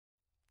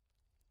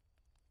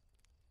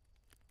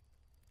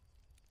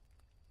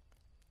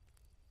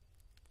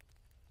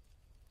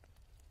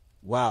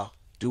Wow,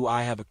 do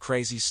I have a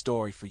crazy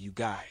story for you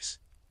guys.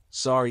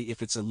 Sorry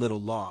if it's a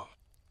little long.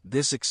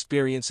 This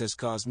experience has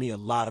caused me a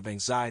lot of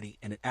anxiety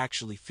and it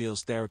actually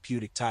feels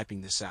therapeutic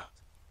typing this out.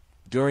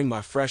 During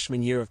my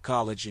freshman year of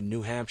college in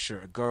New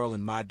Hampshire, a girl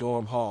in my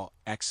dorm hall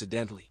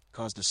accidentally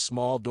caused a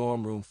small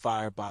dorm room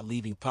fire by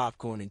leaving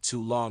popcorn in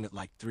too long at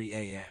like 3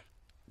 a.m.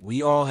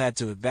 We all had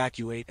to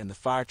evacuate and the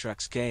fire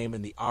trucks came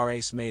and the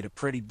RAs made a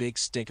pretty big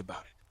stink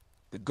about it.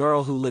 The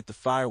girl who lit the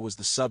fire was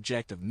the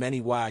subject of many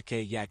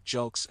yak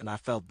jokes and I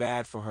felt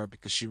bad for her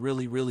because she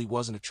really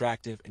wasn't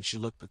attractive and she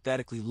looked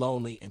pathetically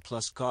lonely, and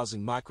plus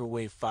causing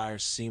microwave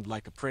fires seemed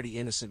like a pretty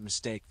innocent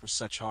mistake for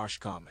such harsh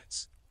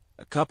comments.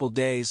 A couple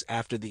days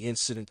after the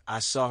incident, I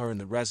saw her in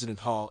the resident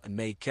hall and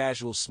made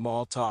casual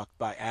small talk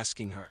by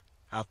asking her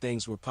how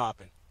things were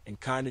popping and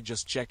kinda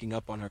just checking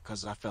up on her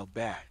cause I felt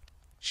bad.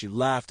 She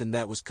laughed and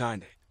that was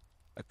kinda it.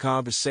 A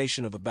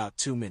conversation of about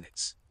 2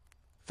 minutes.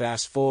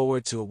 Fast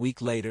forward to a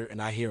week later and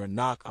I hear a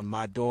knock on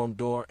my dorm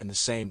door and the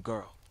same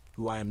girl,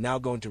 who I am now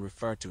going to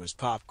refer to as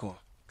Popcorn,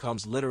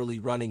 comes literally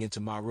running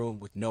into my room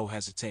with no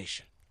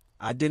hesitation.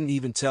 I didn't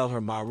even tell her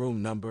my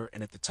room number,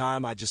 and at the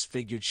time I just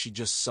figured she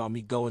just saw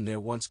me go in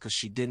there once cause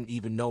she didn't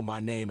even know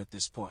my name at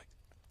this point.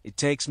 It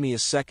takes me a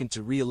second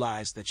to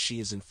realize that she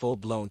is in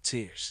full-blown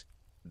tears.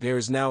 There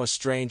is now a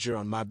stranger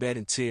on my bed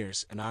in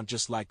tears and I'm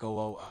just like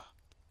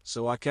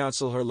So I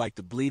counsel her like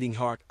the bleeding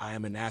heart I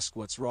am and ask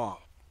what's wrong.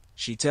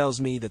 She tells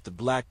me that the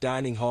black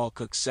dining hall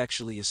cook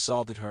sexually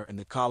assaulted her and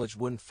the college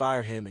wouldn't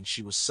fire him and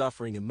she was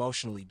suffering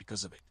emotionally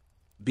because of it.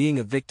 Being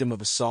a victim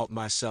of assault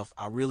myself,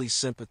 I really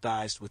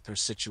sympathized with her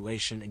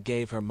situation and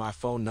gave her my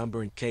phone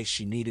number in case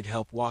she needed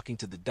help walking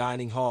to the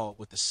dining hall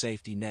with a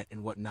safety net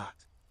and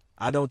whatnot.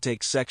 I don't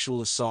take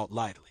sexual assault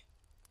lightly.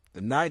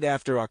 The night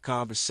after our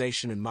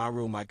conversation in my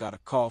room, I got a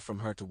call from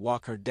her to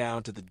walk her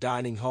down to the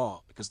dining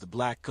hall because the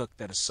black cook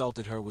that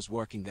assaulted her was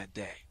working that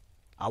day.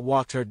 I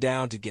walked her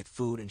down to get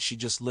food and she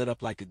just lit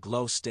up like a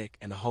glow stick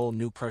and a whole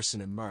new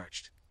person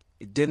emerged.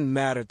 It didn't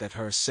matter that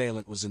her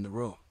assailant was in the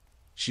room.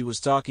 She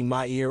was talking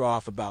my ear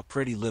off about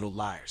Pretty Little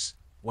Liars,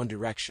 One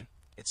Direction,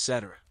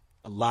 etc.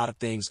 A lot of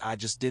things I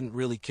just didn't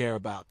really care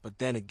about, but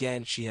then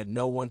again she had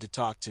no one to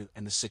talk to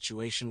and the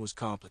situation was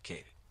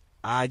complicated.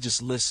 I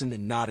just listened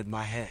and nodded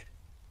my head.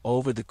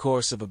 Over the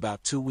course of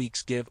about 2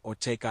 weeks, give or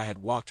take, I had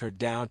walked her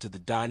down to the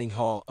dining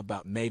hall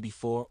about maybe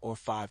 4 or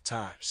 5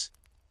 times.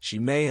 She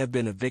may have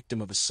been a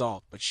victim of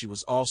assault, but she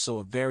was also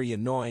a very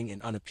annoying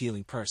and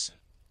unappealing person.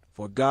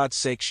 For God's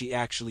sake, she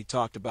actually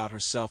talked about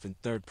herself in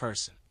third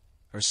person.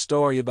 Her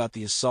story about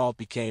the assault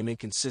became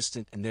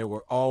inconsistent and there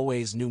were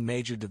always new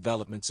major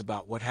developments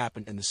about what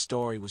happened, and the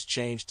story was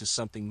changed to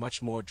something much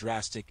more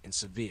drastic and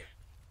severe.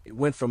 It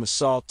went from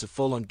assault to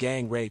full-on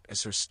gang rape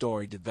as her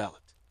story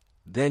developed.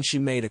 Then she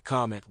made a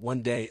comment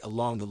one day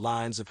along the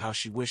lines of how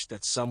she wished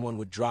that someone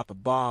would drop a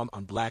bomb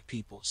on black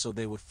people so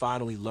they would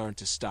finally learn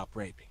to stop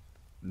raping.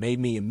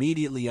 Made me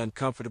immediately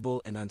uncomfortable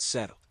and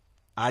unsettled.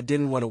 I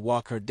didn't want to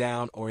walk her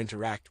down or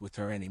interact with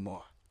her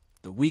anymore.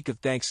 The week of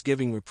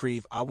Thanksgiving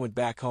reprieve, I went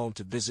back home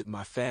to visit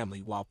my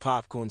family while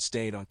Popcorn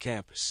stayed on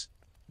campus.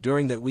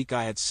 During that week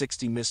I had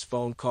 60 missed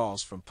phone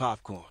calls from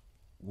Popcorn.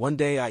 One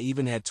day I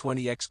even had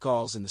 20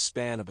 calls in the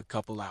span of a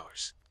couple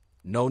hours.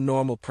 No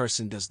normal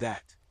person does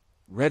that.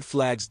 Red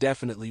flags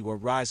definitely were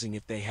rising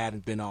if they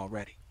hadn't been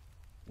already.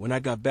 When I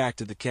got back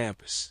to the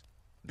campus,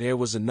 there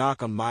was a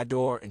knock on my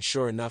door and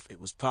sure enough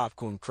it was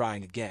Popcorn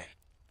crying again.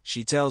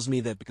 She tells me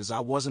that because I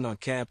wasn't on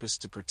campus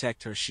to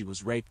protect her, she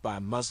was raped by a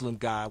Muslim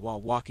guy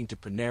while walking to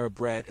Panera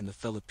Bread and the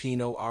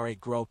Filipino RA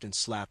groped and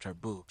slapped her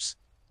boobs.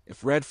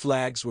 If red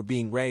flags were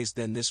being raised,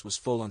 then this was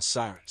full on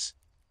sirens.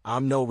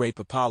 I'm no rape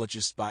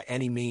apologist by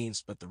any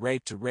means, but the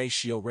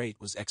rape-to-ratio rate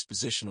was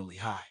expositionally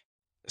high.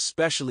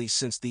 Especially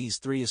since these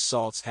 3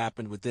 assaults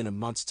happened within a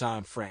month's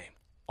time frame,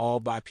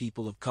 all by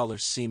people of color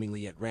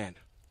seemingly at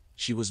random.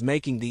 She was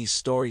making these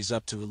stories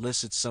up to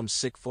elicit some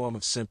sick form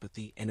of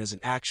sympathy, and as an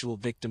actual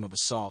victim of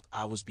assault,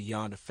 I was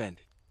beyond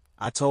offended.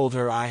 I told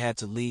her I had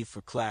to leave for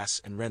class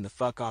and ran the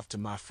fuck off to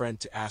my friend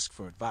to ask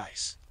for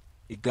advice.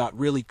 It got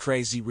really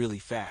crazy really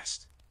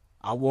fast.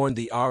 I warned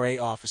the RA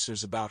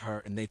officers about her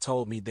and they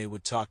told me they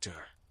would talk to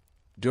her.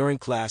 During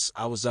class,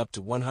 I was up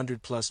to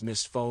 100+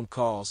 missed phone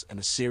calls and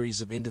a series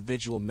of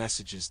individual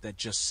messages that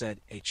just said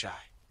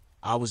HI.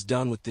 I was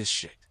done with this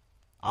shit.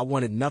 I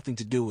wanted nothing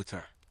to do with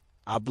her.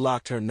 I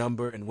blocked her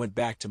number and went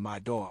back to my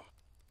dorm.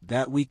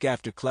 That week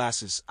after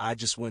classes, I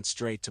just went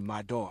straight to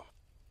my dorm.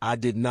 I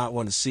did not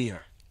want to see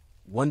her.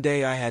 One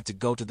day I had to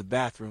go to the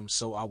bathroom,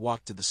 so I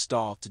walked to the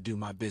stall to do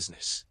my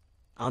business.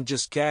 I'm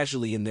just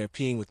casually in there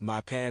peeing with my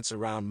pants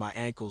around my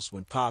ankles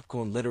when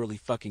Popcorn literally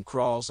fucking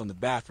crawls on the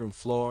bathroom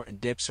floor and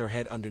dips her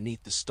head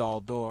underneath the stall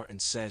door and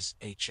says,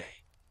 "HA.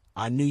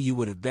 I knew you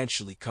would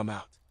eventually come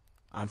out."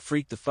 I'm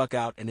freaked the fuck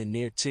out and in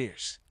near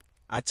tears.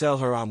 I tell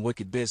her I'm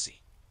wicked busy.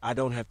 I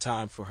don't have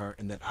time for her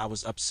and that I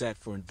was upset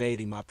for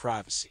invading my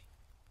privacy.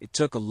 It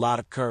took a lot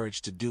of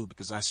courage to do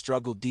because I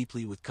struggled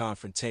deeply with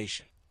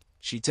confrontation.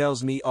 She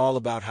tells me all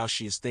about how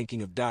she is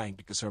thinking of dying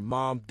because her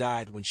mom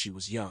died when she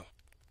was young.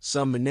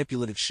 Some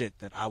manipulative shit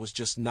that I was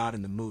just not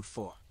in the mood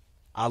for.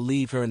 I'll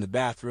leave her in the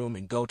bathroom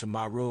and go to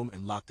my room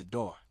and lock the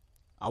door.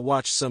 I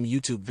watched some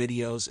YouTube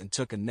videos and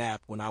took a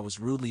nap when I was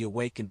rudely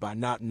awakened by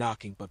not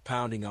knocking but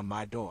pounding on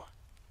my door.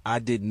 I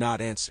did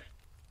not answer.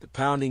 The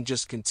pounding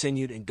just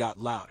continued and got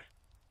louder.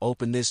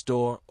 Open this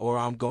door or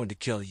I'm going to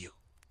kill you.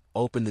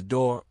 Open the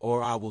door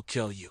or I will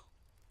kill you.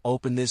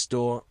 Open this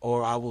door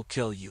or I will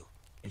kill you.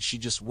 And she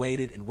just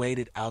waited and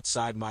waited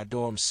outside my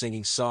dorm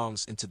singing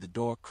songs into the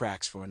door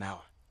cracks for an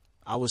hour.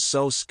 I was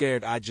so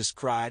scared I just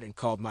cried and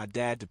called my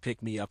dad to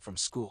pick me up from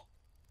school.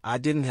 I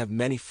didn't have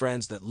many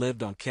friends that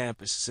lived on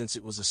campus since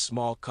it was a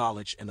small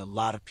college and a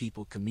lot of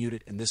people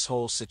commuted, and this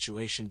whole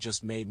situation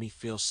just made me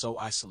feel so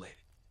isolated.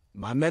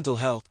 My mental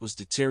health was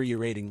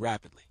deteriorating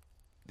rapidly.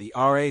 The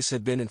RAs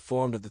had been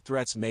informed of the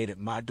threats made at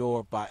my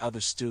door by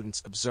other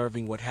students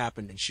observing what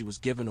happened, and she was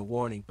given a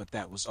warning, but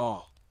that was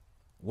all.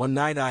 One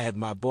night I had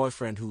my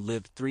boyfriend, who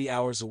lived 3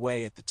 hours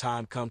away at the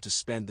time, come to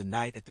spend the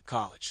night at the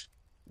college.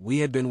 We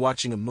had been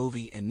watching a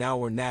movie and now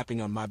were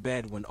napping on my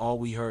bed when all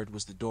we heard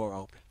was the door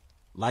open.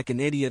 Like an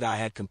idiot, I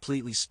had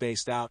completely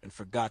spaced out and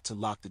forgot to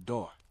lock the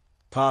door.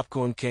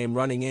 Popcorn came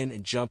running in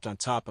and jumped on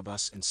top of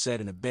us and said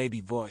in a baby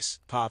voice,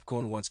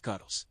 "Popcorn wants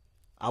cuddles."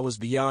 I was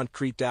beyond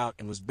creeped out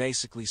and was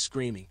basically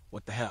screaming,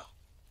 "What the hell?"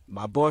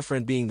 My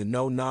boyfriend, being the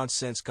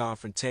no-nonsense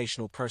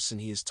confrontational person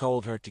he is,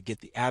 told her to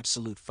get the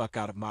absolute fuck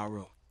out of my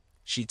room.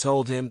 She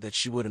told him that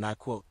she would, and I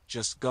quote,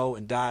 "just go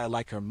and die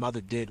like her mother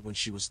did when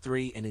she was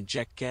 3 and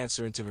inject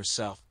cancer into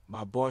herself."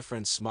 My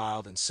boyfriend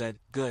smiled and said,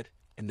 "Good,"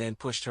 and then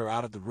pushed her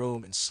out of the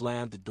room and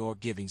slammed the door,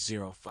 giving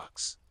zero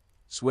fucks.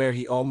 Swear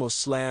he almost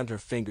slammed her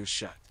fingers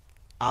shut.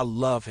 I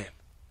love him.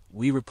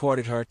 We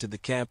reported her to the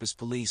campus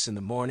police in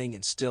the morning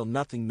and still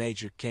nothing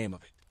major came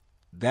of it.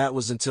 That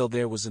was until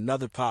there was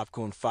another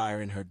popcorn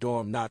fire in her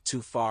dorm not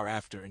too far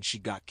after and she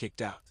got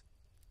kicked out.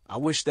 I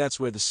wish that's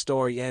where the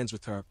story ends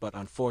with her, but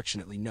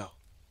unfortunately no.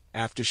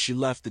 After she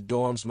left the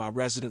dorms, my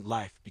resident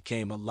life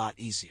became a lot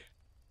easier.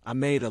 I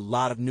made a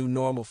lot of new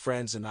normal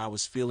friends and I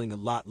was feeling a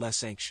lot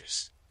less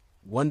anxious.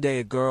 One day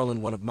a girl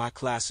in one of my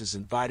classes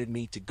invited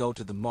me to go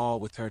to the mall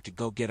with her to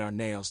go get our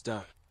nails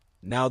done.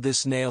 Now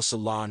this nail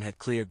salon had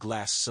clear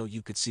glass so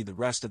you could see the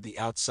rest of the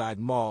outside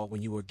mall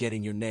when you were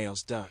getting your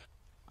nails done.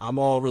 I'm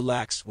all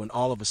relaxed when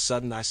all of a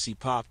sudden I see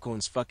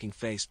Popcorn's fucking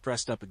face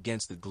pressed up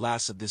against the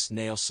glass of this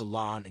nail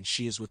salon, and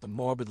she is with a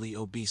morbidly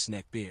obese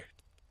neckbeard.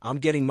 I'm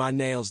getting my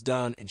nails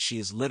done and she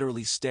is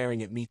literally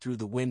staring at me through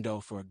the window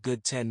for a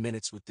good 10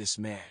 minutes with this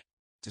man.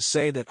 To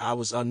say that I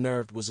was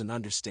unnerved was an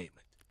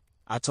understatement.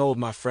 I told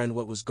my friend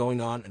what was going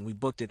on and we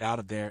booked it out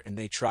of there, and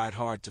they tried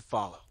hard to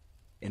follow.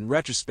 In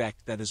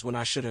retrospect, that is when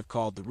I should have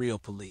called the real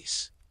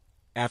police.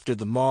 After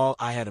the mall,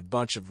 I had a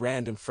bunch of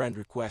random friend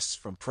requests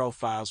from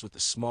profiles with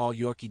a small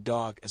Yorkie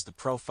dog as the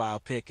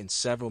profile pic and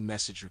several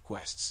message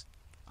requests.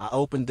 I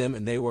opened them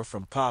and they were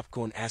from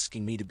Popcorn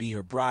asking me to be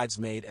her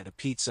bridesmaid at a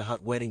Pizza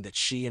Hut wedding that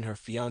she and her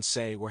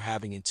fiancé were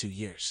having in 2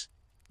 years.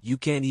 You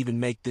can't even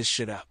make this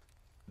shit up.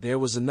 There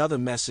was another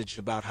message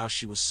about how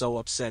she was so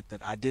upset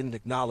that I didn't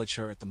acknowledge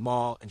her at the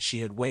mall, and she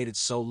had waited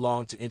so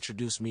long to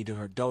introduce me to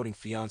her doting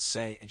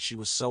fiancé, and she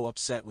was so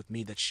upset with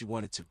me that she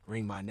wanted to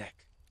wring my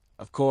neck.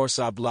 Of course,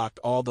 I blocked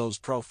all those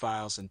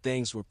profiles and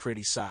things were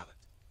pretty silent.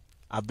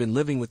 I've been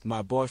living with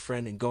my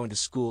boyfriend and going to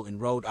school in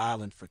Rhode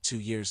Island for 2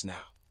 years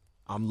now.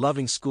 I'm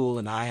loving school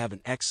and I have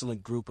an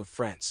excellent group of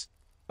friends.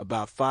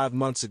 About 5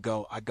 months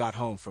ago, I got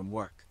home from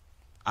work.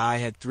 I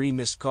had 3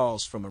 missed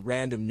calls from a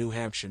random New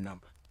Hampshire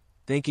number.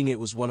 Thinking it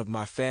was one of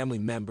my family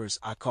members,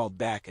 I called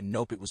back and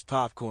nope, it was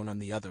Popcorn on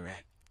the other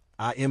end.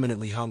 I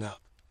imminently hung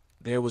up.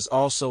 There was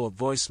also a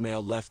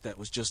voicemail left that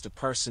was just a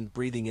person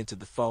breathing into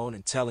the phone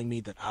and telling me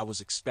that I was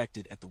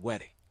expected at the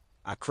wedding.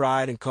 I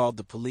cried and called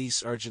the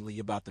police urgently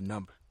about the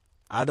number.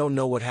 I don't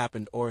know what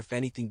happened or if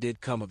anything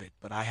did come of it,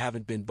 but I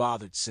haven't been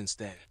bothered since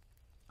then.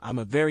 I'm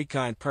a very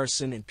kind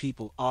person and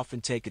people often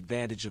take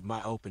advantage of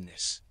my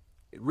openness.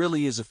 It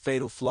really is a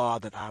fatal flaw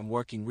that I'm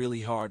working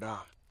really hard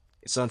on.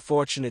 It's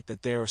unfortunate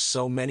that there are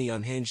so many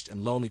unhinged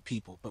and lonely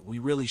people, but we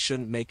really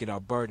shouldn't make it our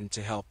burden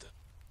to help them.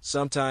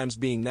 Sometimes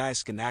being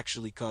nice can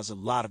actually cause a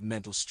lot of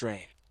mental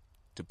strain.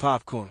 To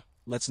Popcorn,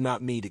 let's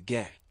not meet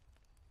again.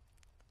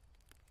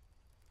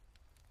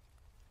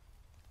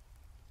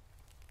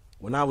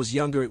 When I was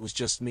younger, it was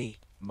just me,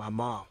 my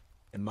mom,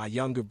 and my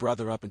younger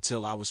brother up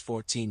until I was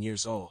 14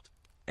 years old.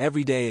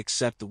 Every day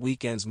except the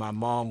weekends, my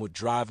mom would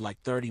drive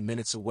like 30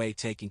 minutes away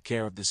taking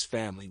care of this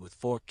family with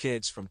 4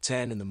 kids from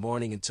 10 in the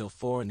morning until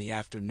 4 in the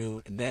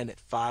afternoon, and then at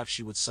 5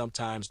 she would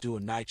sometimes do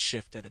a night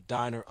shift at a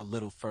diner a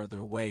little further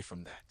away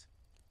from that.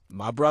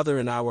 My brother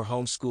and I were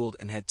homeschooled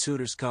and had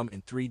tutors come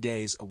in 3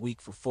 days a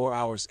week for 4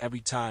 hours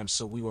every time,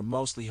 so we were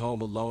mostly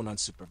home alone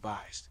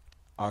unsupervised.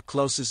 Our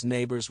closest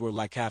neighbors were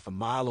like half a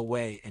mile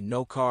away and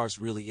no cars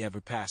really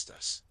ever passed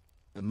us.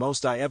 The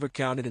most I ever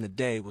counted in a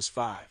day was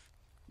 5.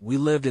 We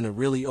lived in a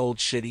really old,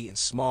 shitty and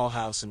small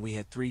house and we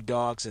had 3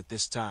 dogs at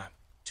this time,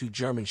 2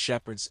 German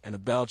Shepherds and a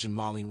Belgian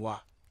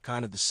Malinois,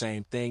 kind of the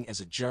same thing as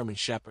a German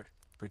Shepherd,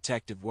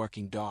 protective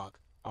working dog,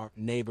 our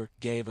neighbor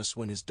gave us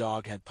when his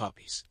dog had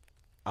puppies.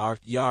 Our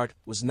yard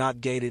was not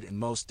gated and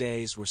most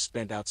days were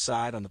spent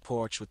outside on the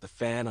porch with the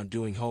fan on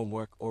doing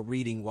homework or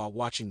reading while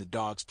watching the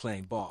dogs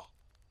playing ball.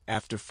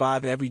 After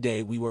 5 every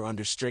day we were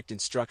under strict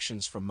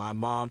instructions from my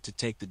mom to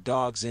take the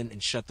dogs in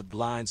and shut the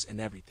blinds and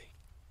everything.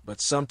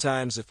 But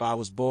sometimes if I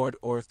was bored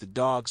or if the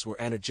dogs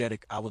were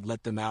energetic I would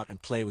let them out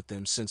and play with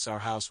them since our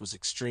house was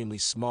extremely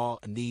small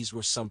and these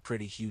were some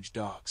pretty huge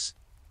dogs.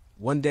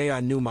 One day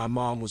I knew my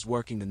mom was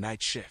working the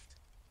night shift.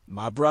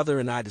 My brother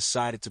and I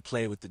decided to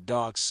play with the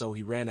dogs, so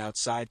he ran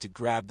outside to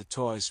grab the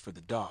toys for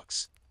the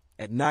dogs.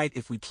 At night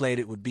if we played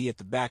it would be at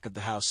the back of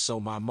the house so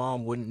my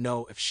mom wouldn't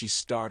know if she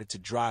started to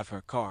drive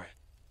her car in.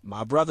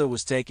 My brother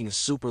was taking a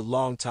super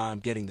long time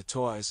getting the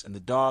toys and the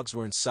dogs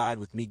were inside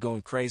with me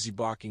going crazy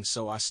barking,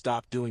 so I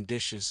stopped doing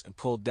dishes and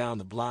pulled down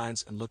the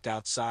blinds and looked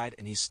outside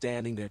and he's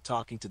standing there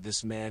talking to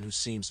this man who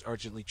seems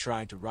urgently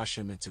trying to rush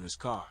him into his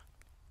car.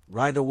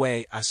 Right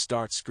away I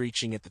start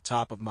screeching at the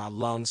top of my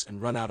lungs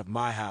and run out of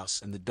my house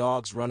and the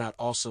dogs run out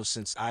also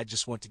since I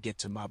just want to get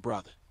to my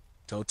brother.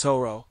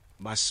 Totoro,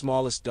 my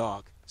smallest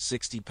dog,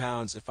 60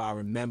 pounds if I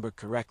remember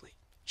correctly,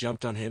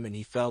 jumped on him and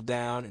he fell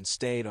down and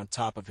stayed on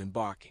top of him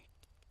barking.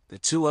 The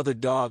 2 other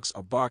dogs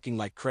are barking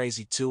like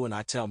crazy too and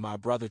I tell my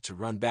brother to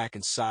run back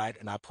inside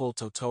and I pull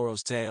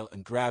Totoro's tail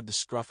and grab the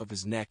scruff of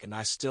his neck and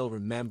I still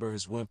remember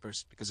his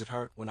whimpers because it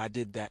hurt when I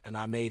did that and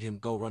I made him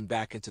go run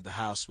back into the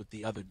house with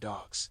the other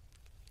dogs.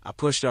 I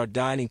pushed our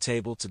dining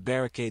table to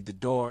barricade the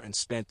door and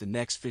spent the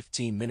next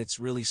 15 minutes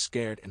really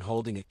scared and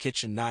holding a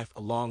kitchen knife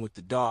along with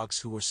the dogs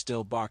who were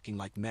still barking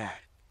like mad.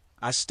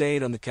 I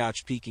stayed on the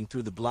couch peeking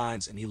through the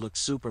blinds and he looked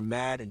super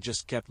mad and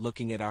just kept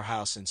looking at our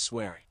house and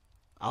swearing.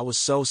 I was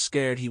so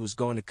scared he was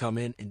going to come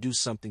in and do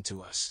something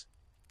to us.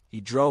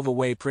 He drove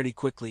away pretty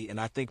quickly and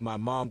I think my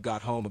mom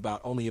got home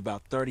only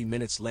about 30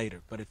 minutes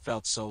later, but it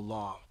felt so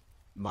long.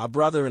 My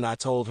brother and I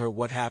told her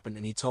what happened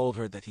and he told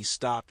her that he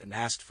stopped and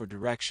asked for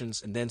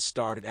directions and then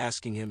started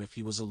asking him if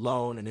he was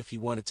alone and if he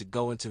wanted to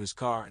go into his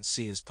car and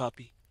see his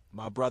puppy.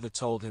 My brother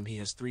told him he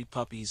has 3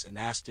 puppies and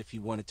asked if he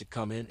wanted to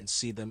come in and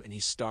see them and he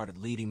started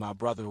leading my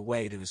brother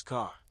away to his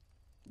car.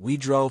 We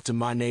drove to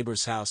my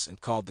neighbor's house and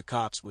called the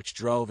cops, which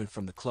drove in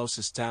from the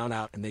closest town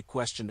out and they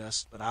questioned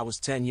us, but I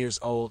was 10 years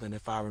old and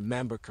if I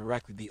remember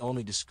correctly the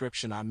only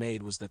description I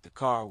made was that the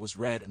car was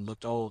red and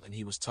looked old and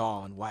he was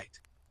tall and white.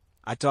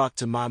 I talked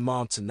to my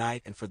mom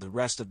tonight and for the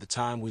rest of the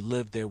time we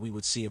lived there we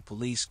would see a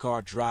police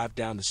car drive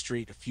down the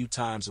street a few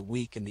times a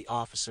week and the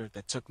officer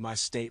that took my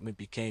statement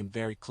became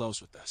very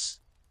close with us.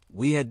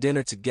 We had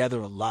dinner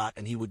together a lot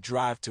and he would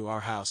drive to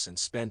our house and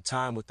spend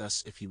time with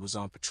us if he was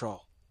on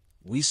patrol.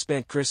 We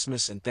spent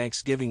Christmas and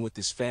Thanksgiving with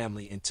his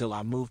family until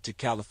I moved to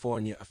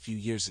California a few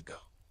years ago.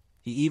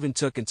 He even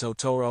took in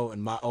Totoro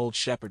and my old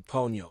shepherd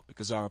Ponyo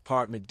because our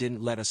apartment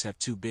didn't let us have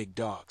 2 big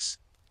dogs.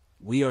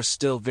 We are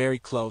still very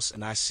close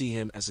and I see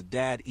him as a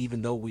dad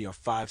even though we are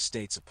 5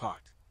 states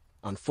apart.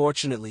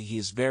 Unfortunately, he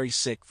is very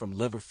sick from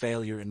liver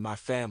failure and my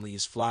family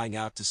is flying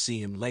out to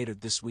see him later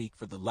this week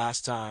for the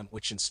last time,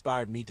 which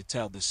inspired me to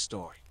tell this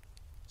story.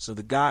 So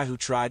the guy who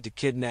tried to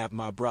kidnap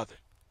my brother,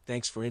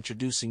 thanks for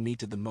introducing me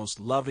to the most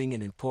loving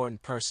and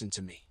important person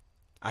to me.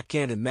 I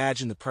can't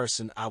imagine the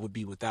person I would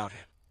be without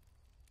him.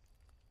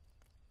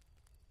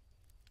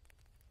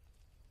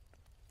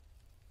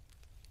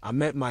 I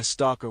met my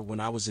stalker when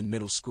I was in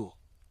middle school.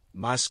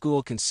 My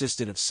school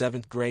consisted of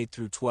 7th grade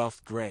through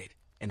 12th grade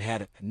and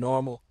had a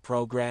normal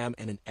program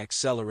and an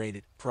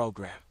accelerated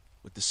program,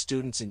 with the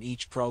students in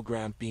each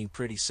program being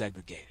pretty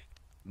segregated.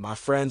 My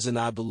friends and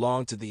I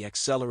belonged to the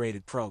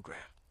accelerated program,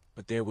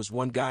 but there was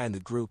one guy in the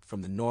group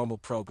from the normal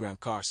program,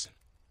 Carson.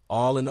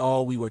 All in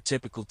all, we were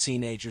typical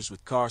teenagers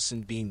with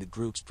Carson being the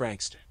group's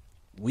prankster.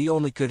 We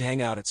only could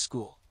hang out at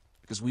school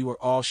because we were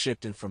all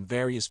shipped in from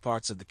various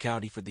parts of the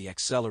county for the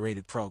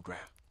accelerated program.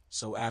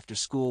 So after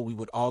school we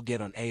would all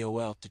get on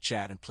AOL to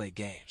chat and play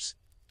games.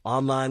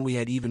 Online we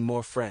had even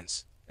more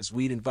friends, as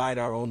we'd invite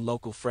our own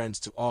local friends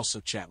to also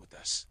chat with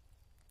us.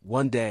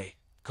 One day,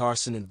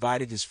 Carson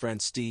invited his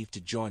friend Steve to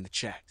join the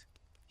chat.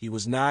 He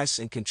was nice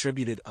and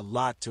contributed a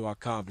lot to our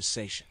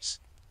conversations.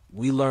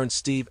 We learned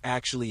Steve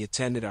actually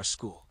attended our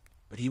school,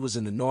 but he was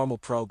in the normal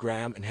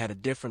program and had a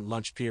different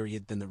lunch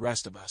period than the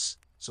rest of us,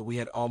 so we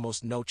had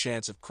almost no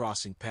chance of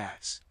crossing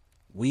paths.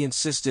 We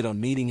insisted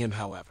on meeting him,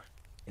 however,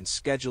 and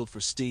scheduled for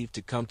Steve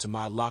to come to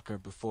my locker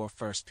before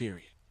first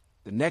period.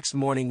 The next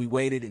morning we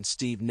waited and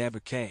Steve never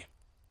came.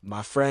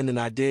 My friend and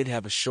I did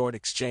have a short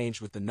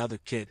exchange with another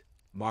kid,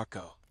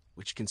 Marco,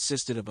 which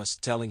consisted of us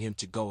telling him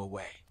to go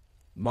away.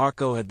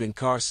 Marco had been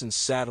Carson's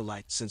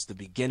satellite since the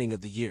beginning of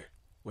the year.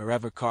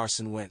 Wherever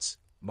Carson went,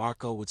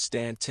 Marco would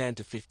stand 10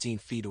 to 15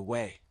 feet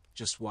away,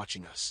 just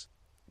watching us.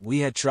 We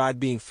had tried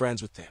being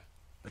friends with him,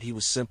 but he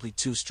was simply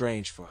too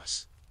strange for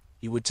us.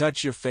 He would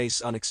touch your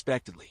face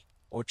unexpectedly,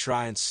 or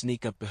try and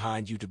sneak up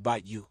behind you to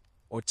bite you,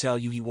 or tell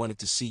you he wanted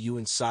to see you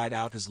inside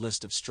out. His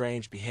list of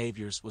strange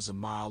behaviors was a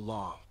mile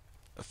long.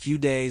 A few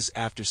days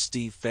after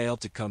Steve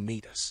failed to come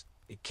meet us,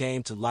 it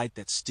came to light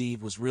that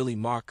Steve was really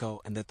Marco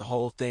and that the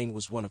whole thing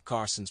was one of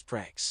Carson's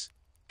pranks.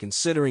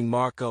 Considering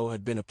Marco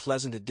had been a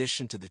pleasant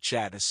addition to the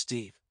chat as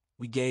Steve,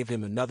 we gave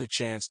him another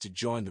chance to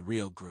join the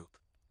real group.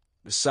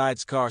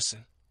 Besides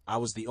Carson, I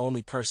was the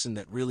only person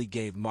that really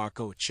gave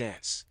Marco a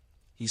chance.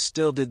 He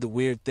still did the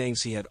weird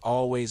things he had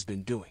always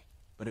been doing,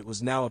 but it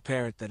was now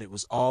apparent that it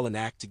was all an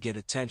act to get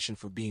attention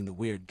for being the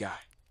weird guy.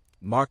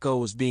 Marco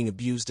was being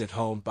abused at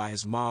home by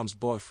his mom's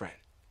boyfriend.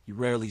 He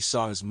rarely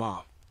saw his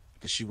mom,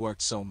 because she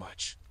worked so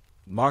much.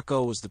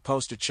 Marco was the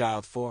poster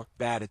child for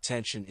bad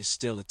attention is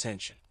still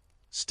attention.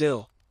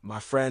 Still, my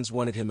friends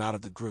wanted him out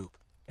of the group,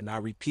 and I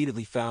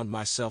repeatedly found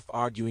myself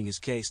arguing his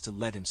case to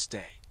let him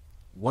stay.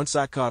 Once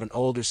I caught an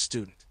older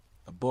student,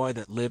 a boy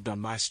that lived on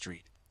my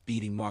street,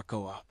 beating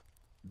Marco up.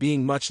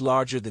 Being much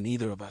larger than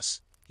either of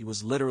us, he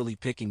was literally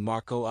picking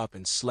Marco up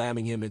and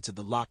slamming him into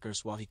the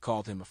lockers while he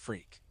called him a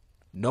freak.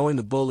 Knowing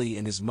the bully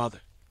and his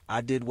mother, I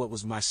did what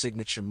was my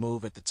signature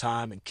move at the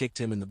time and kicked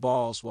him in the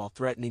balls while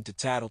threatening to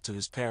tattle to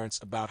his parents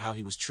about how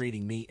he was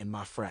treating me and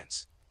my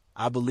friends.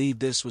 I believe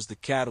this was the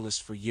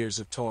catalyst for years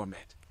of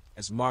torment,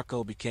 as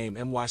Marco became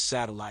my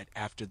satellite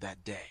after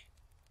that day.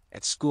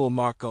 At school,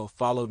 Marco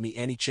followed me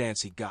any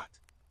chance he got.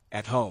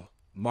 At home,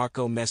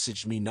 Marco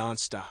messaged me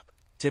nonstop,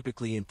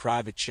 typically in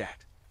private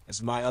chat,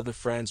 as my other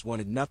friends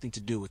wanted nothing to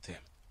do with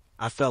him.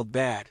 I felt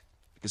bad,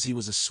 because he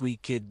was a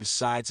sweet kid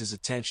besides his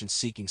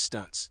attention-seeking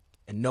stunts,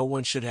 and no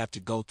one should have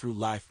to go through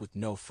life with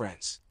no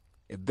friends.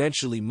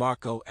 Eventually,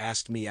 Marco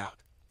asked me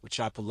out, which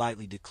I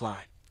politely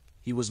declined.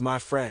 He was my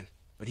friend,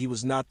 but he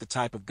was not the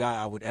type of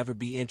guy I would ever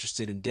be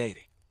interested in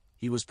dating.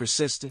 He was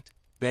persistent,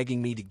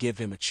 begging me to give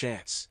him a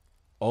chance.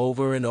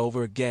 Over and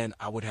over again,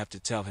 I would have to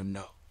tell him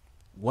no.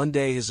 One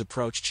day his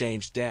approach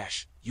changed.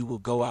 You will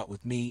go out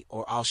with me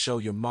or I'll show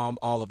your mom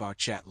all of our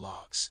chat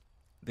logs.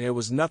 There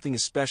was nothing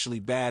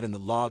especially bad in the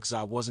logs.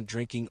 I wasn't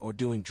drinking or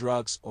doing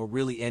drugs or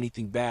really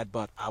anything bad,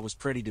 but I was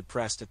pretty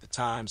depressed at the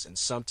times and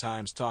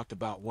sometimes talked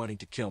about wanting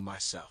to kill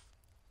myself.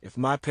 If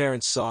my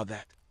parents saw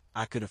that,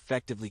 I could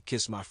effectively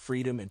kiss my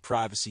freedom and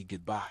privacy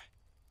goodbye.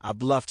 I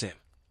bluffed him,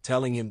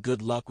 telling him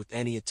good luck with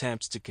any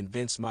attempts to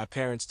convince my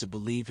parents to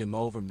believe him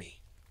over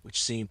me,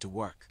 which seemed to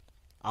work.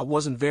 I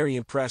wasn't very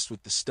impressed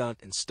with the stunt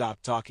and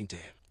stopped talking to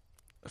him.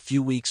 A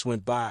few weeks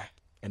went by,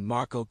 and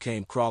Marco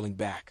came crawling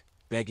back,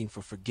 begging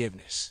for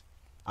forgiveness.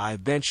 I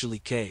eventually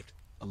caved,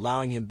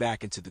 allowing him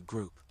back into the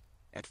group.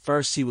 At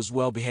first he was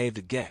well behaved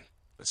again,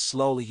 but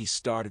slowly he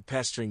started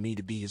pestering me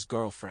to be his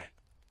girlfriend.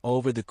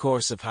 Over the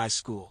course of high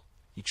school,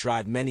 he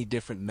tried many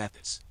different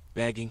methods: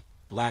 begging,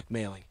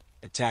 blackmailing,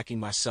 attacking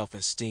my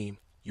self-esteem,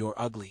 you're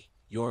ugly,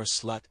 you're a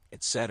slut,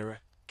 etc.,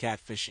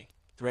 catfishing,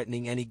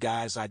 threatening any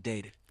guys I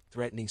dated,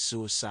 threatening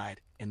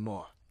suicide, and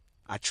more.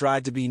 I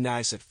tried to be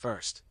nice at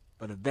first,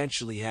 but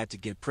eventually had to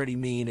get pretty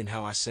mean in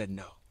how I said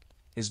no.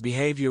 His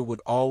behavior would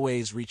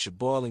always reach a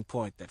boiling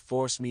point that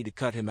forced me to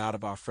cut him out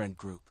of our friend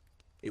group.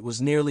 It was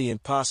nearly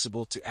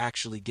impossible to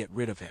actually get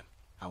rid of him,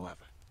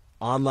 however.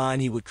 Online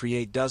he would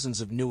create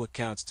dozens of new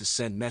accounts to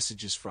send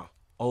messages from,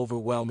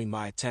 overwhelming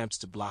my attempts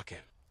to block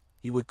him.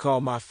 He would call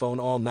my phone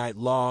all night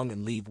long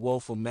and leave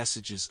woeful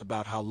messages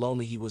about how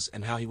lonely he was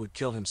and how he would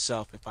kill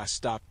himself if I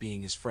stopped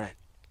being his friend.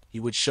 He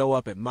would show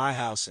up at my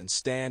house and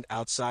stand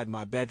outside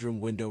my bedroom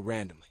window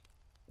randomly.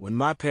 When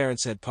my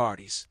parents had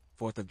parties,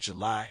 4th of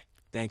July,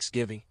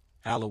 Thanksgiving,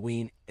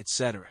 Halloween,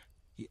 etc.,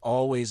 he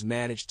always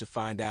managed to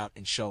find out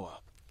and show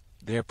up.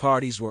 Their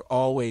parties were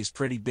always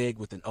pretty big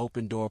with an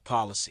open-door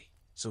policy,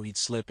 so he'd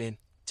slip in,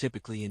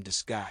 typically in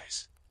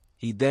disguise.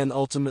 He'd then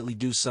ultimately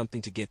do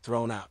something to get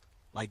thrown out,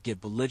 like get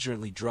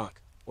belligerently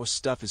drunk, or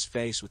stuff his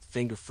face with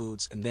finger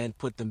foods and then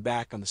put them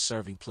back on the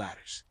serving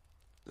platters.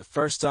 The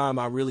first time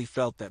I really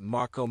felt that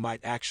Marco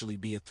might actually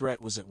be a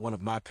threat was at one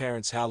of my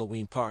parents'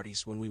 Halloween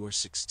parties when we were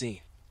 16.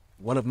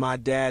 One of my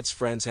dad's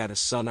friends had a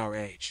son our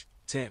age,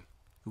 Tim,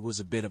 who was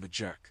a bit of a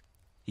jerk.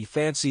 He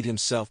fancied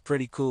himself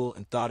pretty cool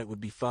and thought it would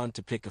be fun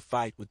to pick a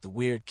fight with the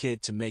weird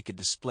kid to make a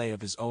display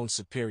of his own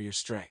superior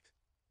strength.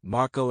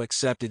 Marco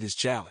accepted his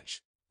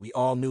challenge. We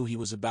all knew he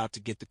was about to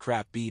get the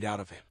crap beat out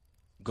of him.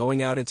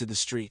 Going out into the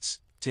streets,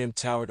 Tim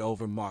towered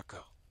over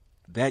Marco.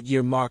 That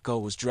year Marco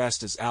was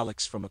dressed as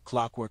Alex from A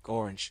Clockwork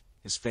Orange,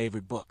 his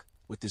favorite book,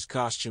 with his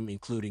costume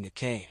including a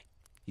cane.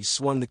 He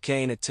swung the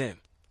cane at Tim,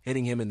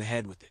 hitting him in the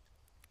head with it.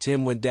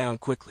 Tim went down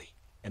quickly,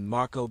 and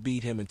Marco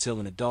beat him until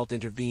an adult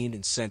intervened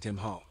and sent him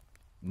home.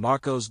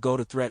 Marco's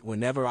go-to threat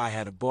whenever I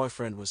had a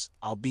boyfriend was,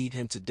 I'll beat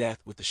him to death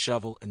with a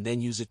shovel and then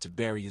use it to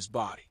bury his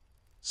body.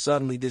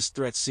 Suddenly this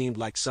threat seemed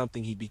like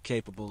something he'd be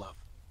capable of.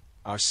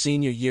 Our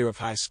senior year of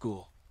high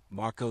school,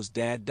 Marco's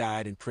dad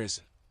died in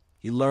prison.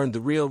 He learned the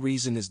real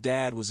reason his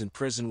dad was in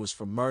prison was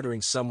for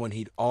murdering someone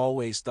he'd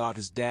always thought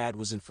his dad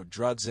was in for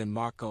drugs, and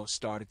Marco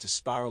started to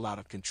spiral out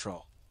of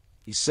control.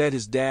 He said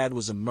his dad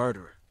was a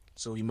murderer,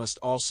 so he must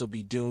also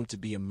be doomed to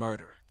be a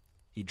murderer.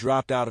 He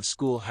dropped out of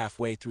school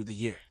halfway through the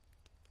year.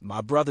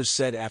 My brother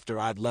said after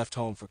I'd left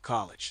home for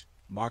college,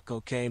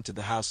 Marco came to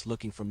the house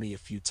looking for me a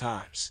few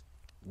times.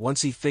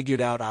 Once he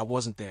figured out I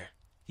wasn't there,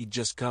 he'd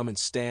just come and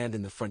stand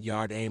in the front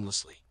yard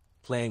aimlessly,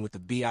 playing with the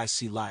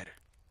BIC lighter,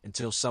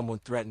 until someone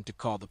threatened to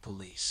call the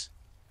police.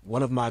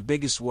 One of my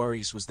biggest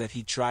worries was that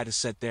he'd try to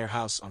set their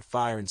house on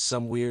fire in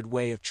some weird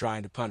way of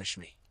trying to punish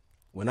me.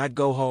 When I'd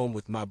go home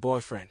with my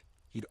boyfriend,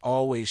 he'd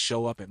always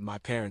show up at my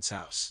parents'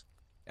 house.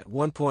 At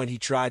one point he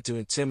tried to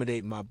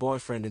intimidate my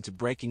boyfriend into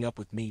breaking up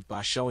with me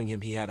by showing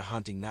him he had a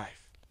hunting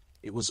knife.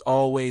 It was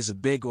always a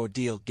big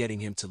ordeal getting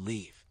him to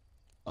leave.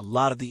 A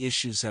lot of the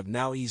issues have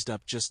now eased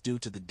up just due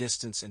to the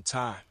distance and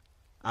time.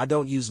 I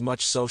don't use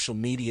much social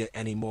media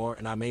anymore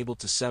and I'm able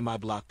to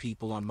semi-block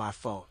people on my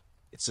phone.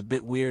 It's a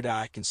bit weird.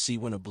 I can see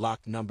when a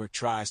blocked number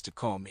tries to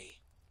call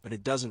me, but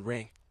it doesn't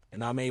ring,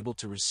 and I'm able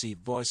to receive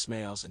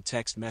voicemails and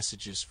text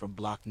messages from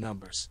blocked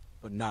numbers,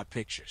 but not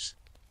pictures.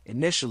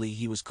 Initially,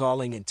 he was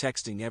calling and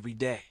texting every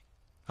day.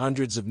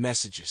 Hundreds of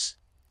messages.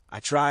 I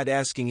tried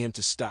asking him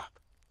to stop,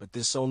 but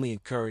this only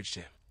encouraged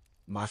him.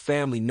 My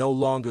family no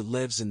longer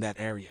lives in that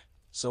area,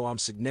 so I'm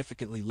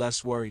significantly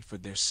less worried for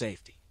their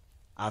safety.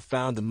 I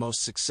found the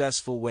most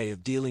successful way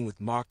of dealing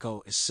with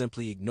Marco is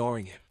simply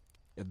ignoring him.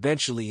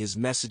 Eventually his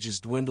messages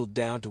dwindled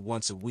down to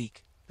once a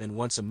week, then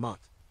once a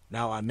month.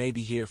 Now I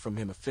maybe hear from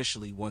him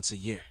officially once a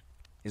year.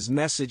 His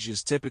message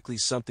is typically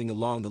something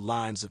along the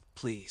lines of,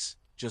 "Please,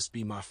 just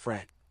be my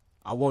friend.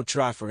 I won't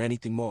try for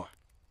anything more.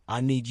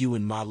 I need you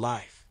in my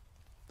life."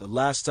 The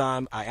last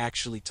time I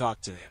actually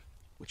talked to him,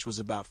 which was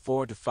about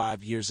 4 to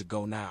 5 years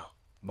ago now,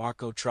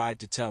 Marco tried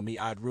to tell me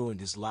I'd ruined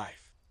his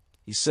life.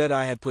 He said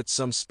I had put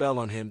some spell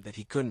on him that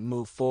he couldn't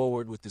move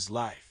forward with his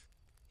life.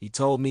 He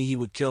told me he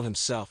would kill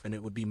himself and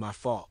it would be my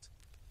fault.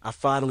 I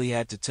finally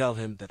had to tell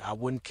him that I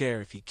wouldn't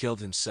care if he killed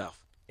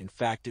himself. In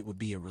fact, it would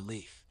be a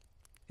relief.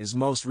 His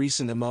most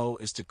recent MO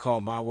is to call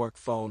my work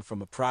phone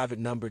from a private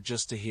number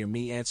just to hear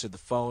me answer the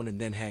phone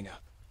and then hang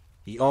up.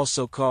 He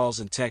also calls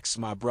and texts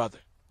my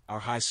brother,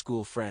 our high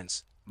school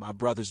friends, my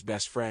brother's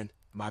best friend,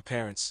 my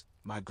parents,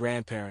 my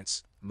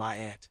grandparents, my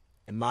aunt,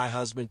 and my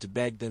husband to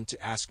beg them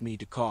to ask me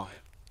to call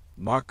him.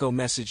 Marco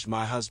messaged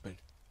my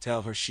husband,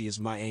 "Tell her she is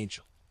my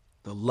angel,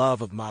 the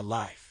love of my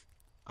life.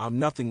 I'm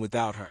nothing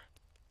without her.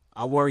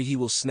 I worry he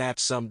will snap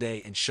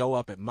someday and show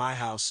up at my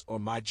house or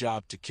my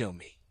job to kill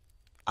me.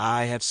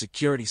 I have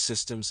security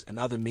systems and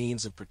other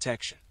means of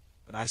protection,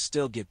 but I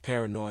still get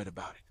paranoid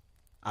about it.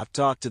 I've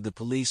talked to the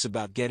police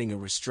about getting a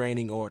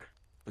restraining order,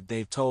 but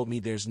they've told me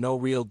there's no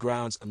real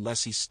grounds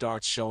unless he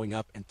starts showing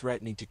up and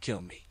threatening to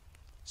kill me.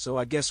 So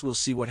I guess we'll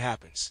see what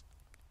happens."